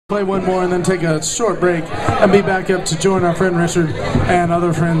Play one more and then take a short break and be back up to join our friend Richard and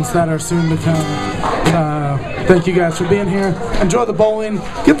other friends that are soon to come. Thank you guys for being here. Enjoy the bowling.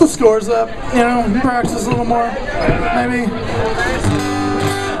 Get the scores up. You know, practice a little more. Maybe.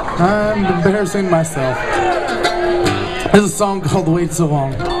 I'm embarrassing myself. There's a song called Wait So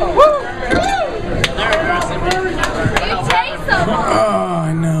Long. Oh,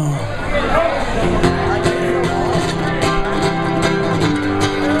 I know.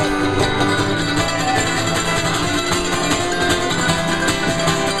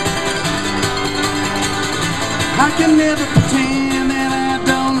 I can never pretend that I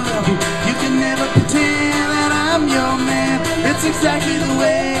don't love you. You can never pretend that I'm your man. It's exactly the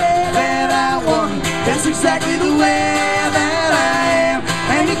way that I want. It's exactly the way that I am.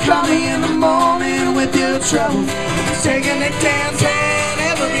 And you call me in the morning with your troubles, taking a dance hand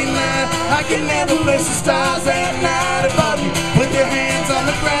every night. I can never place the stars at night above you with your hands on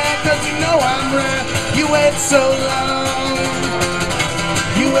the ground, 'cause you know I'm right. You wait so long.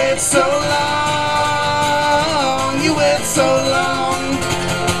 You wait so long. You wait so long.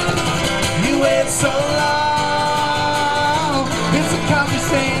 You wait so long. It's a coffee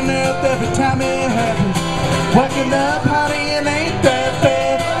stain up every time it happens. Waking up, honey, it ain't that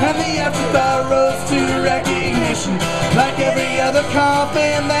bad. And the afterthought rose to recognition, like every other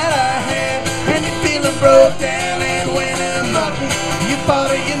coffin that I had. And you're feeling broke down and went amok. You fall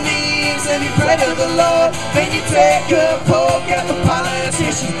to your knees and you pray to the Lord. Then you take a poke at the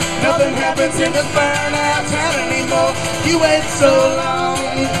politicians. Nothing happens in this burnout town anymore. You wait so long.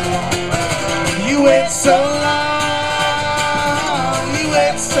 You wait so long. You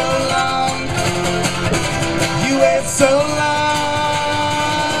wait so long. You wait so long.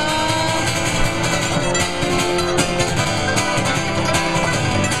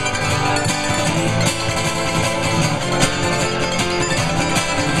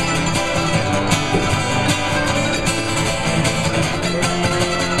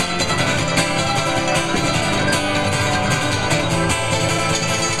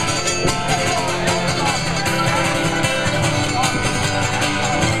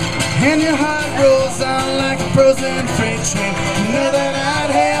 And your heart rolls on like a frozen freight train. You know that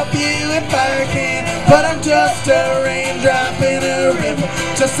I'd help you if I can, but I'm just a raindrop in a river,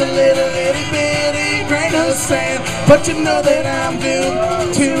 just a little itty bitty grain of sand. But you know that I'm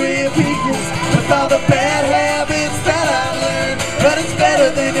doomed to repeat this with all the bad habits that I learned. But it's better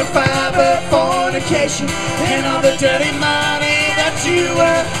than your fiber fornication and all the dirty money that you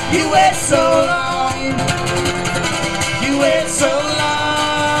earn. You wait so long. You wait so long.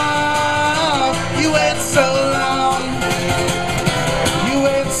 You wait so long. You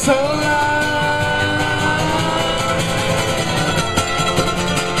wait so long.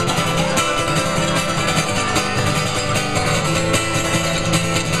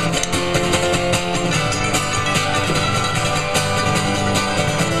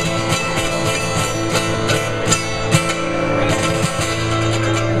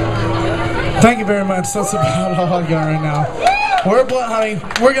 Thank you very much. That's about all I got right now.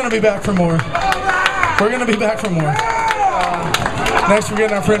 We're gonna be back for more. We're going to be back for more. Next, we're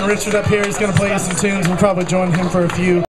getting our friend Richard up here. He's going to play you some tunes. We'll probably join him for a few.